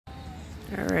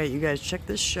Alright, you guys, check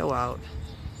this show out.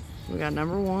 We got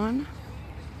number 1.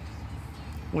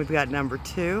 We've got number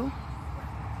 2.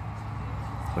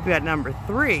 We've got number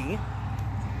 3.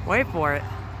 Wait for it.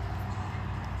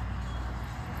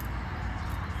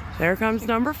 There comes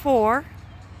number 4.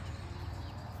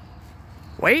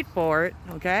 Wait for it,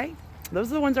 okay?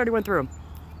 Those are the ones I already went through.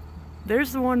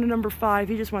 There's the one to number 5.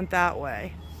 He just went that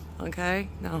way. Okay?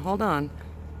 Now, hold on.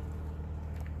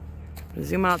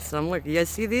 Zoom out some. Look, you guys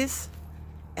see these?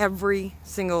 Every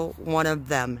single one of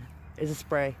them is a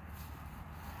spray.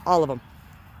 All of them.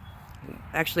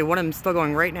 Actually, one of them's still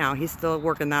going right now. He's still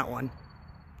working that one.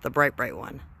 The bright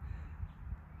one.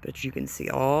 But you can see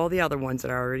all the other ones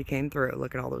that already came through.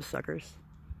 Look at all those suckers.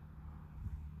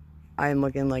 I am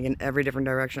looking like in every different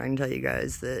direction. I can tell you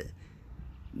guys that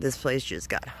this place just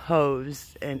got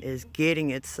hosed and is getting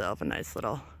itself a nice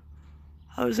little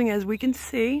hosing, as we can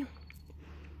see.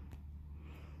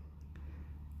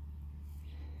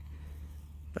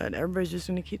 But everybody's just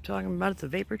going to keep talking about it. It's a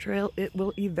vapor trail. It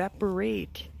will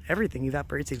evaporate. Everything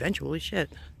evaporates eventually. Shit.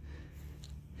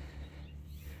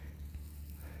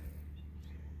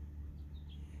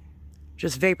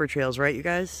 Just vapor trails, right, you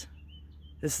guys?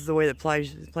 This is the way that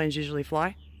planes usually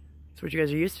fly. That's what you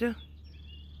guys are used to.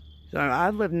 So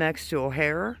I've lived next to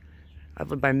O'Hare. I've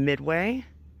lived by Midway.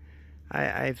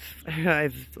 I've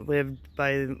lived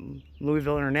by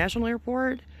Louisville International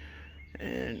Airport.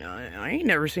 And I ain't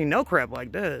never seen no crap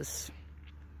like this.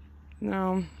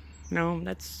 No,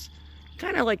 that's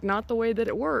kind of like not the way that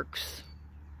it works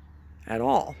at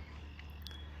all.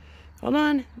 Hold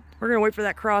on, we're gonna wait for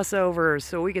that crossover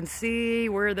so we can see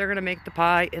where they're gonna make the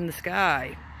pie in the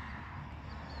sky.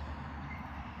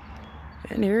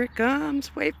 And here it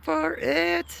comes, wait for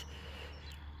it.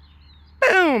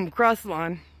 Boom, cross the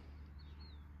line.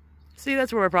 See,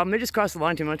 that's where our problem, they just crossed the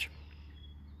line too much.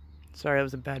 Sorry, that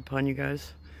was a bad pun, you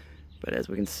guys. But as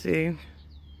we can see,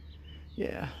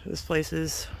 yeah, this place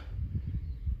is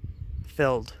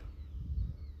filled.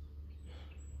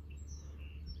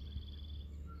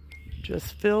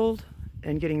 Just filled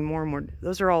and getting more and more.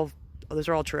 Those are all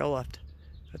trail left.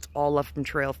 That's all left from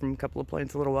trail from a couple of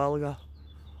planes a little while ago.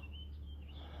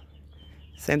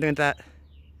 Same thing with that.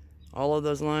 All of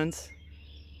those lines,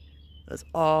 those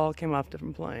all came off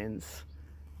different planes.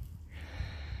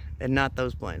 And not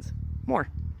those planes. More.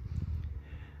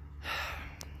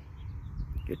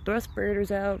 Get the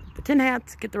respirators out. The tin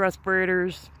hats, get the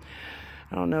respirators.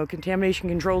 I don't know, contamination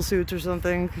control suits or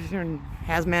something.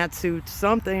 Hazmat suits,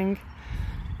 something.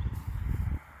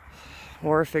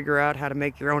 Or figure out how to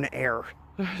make your own air.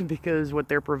 Because what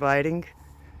they're providing,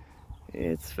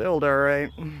 it's filled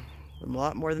alright. A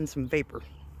lot more than some vapor.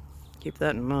 Keep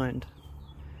that in mind.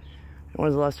 When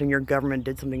was the last time your government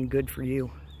did something good for you?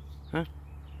 Huh?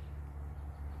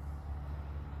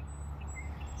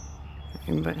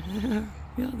 But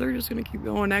yeah, they're just gonna keep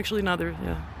going. Actually, no, they're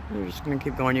just gonna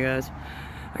keep going, you guys.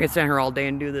 I can stand here all day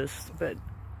and do this, but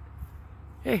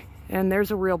hey, and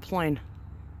there's a real plane.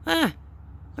 Ah,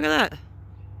 look at that.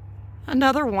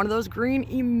 Another one of those green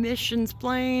emissions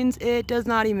planes. It does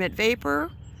not emit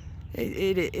vapor.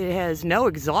 It has no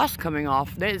exhaust coming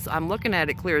off. I'm looking at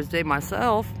it clear as day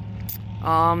myself.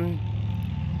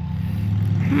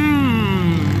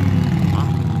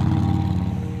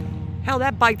 Hell,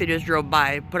 that bike that just drove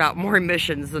by put out more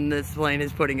emissions than this plane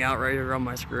is putting out right here on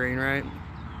my screen, right?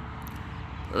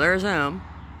 So there's him.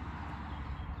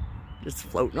 Just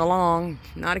floating along.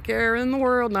 Not a care in the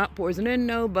world, not poisoning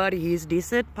nobody. He's a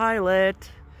decent pilot.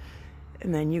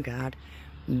 And then you got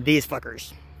these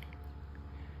fuckers.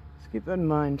 Just keep that in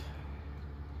mind.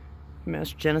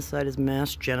 Mass genocide is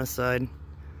mass genocide.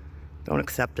 Don't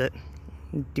accept it.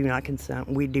 Do not consent.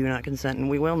 We do not consent, and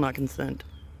we will not consent.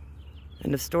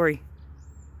 End of story.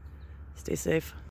 Stay safe.